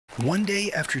One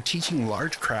day, after teaching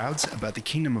large crowds about the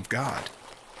kingdom of God,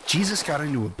 Jesus got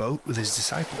into a boat with his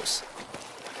disciples.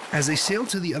 As they sailed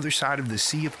to the other side of the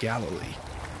Sea of Galilee,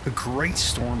 a great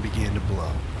storm began to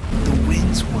blow. The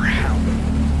winds were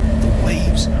howling. The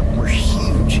waves were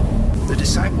huge. The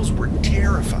disciples were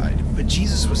terrified, but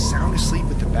Jesus was sound asleep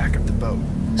at the back of the boat,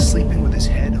 sleeping with his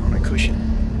head on a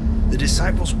cushion. The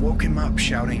disciples woke him up,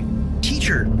 shouting,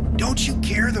 "Teacher, don't you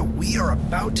care that we are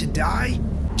about to die?"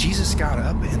 Jesus got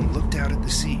up and looked out at the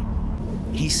sea.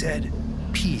 He said,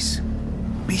 "Peace,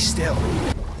 be still."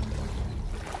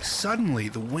 Suddenly,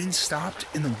 the wind stopped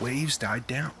and the waves died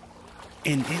down,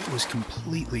 and it was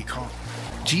completely calm.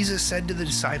 Jesus said to the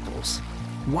disciples,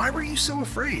 "Why were you so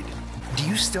afraid? Do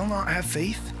you still not have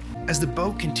faith?" As the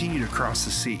boat continued across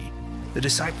the sea, the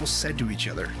disciples said to each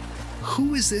other,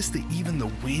 "Who is this that even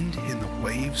the wind and the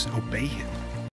waves obey him?"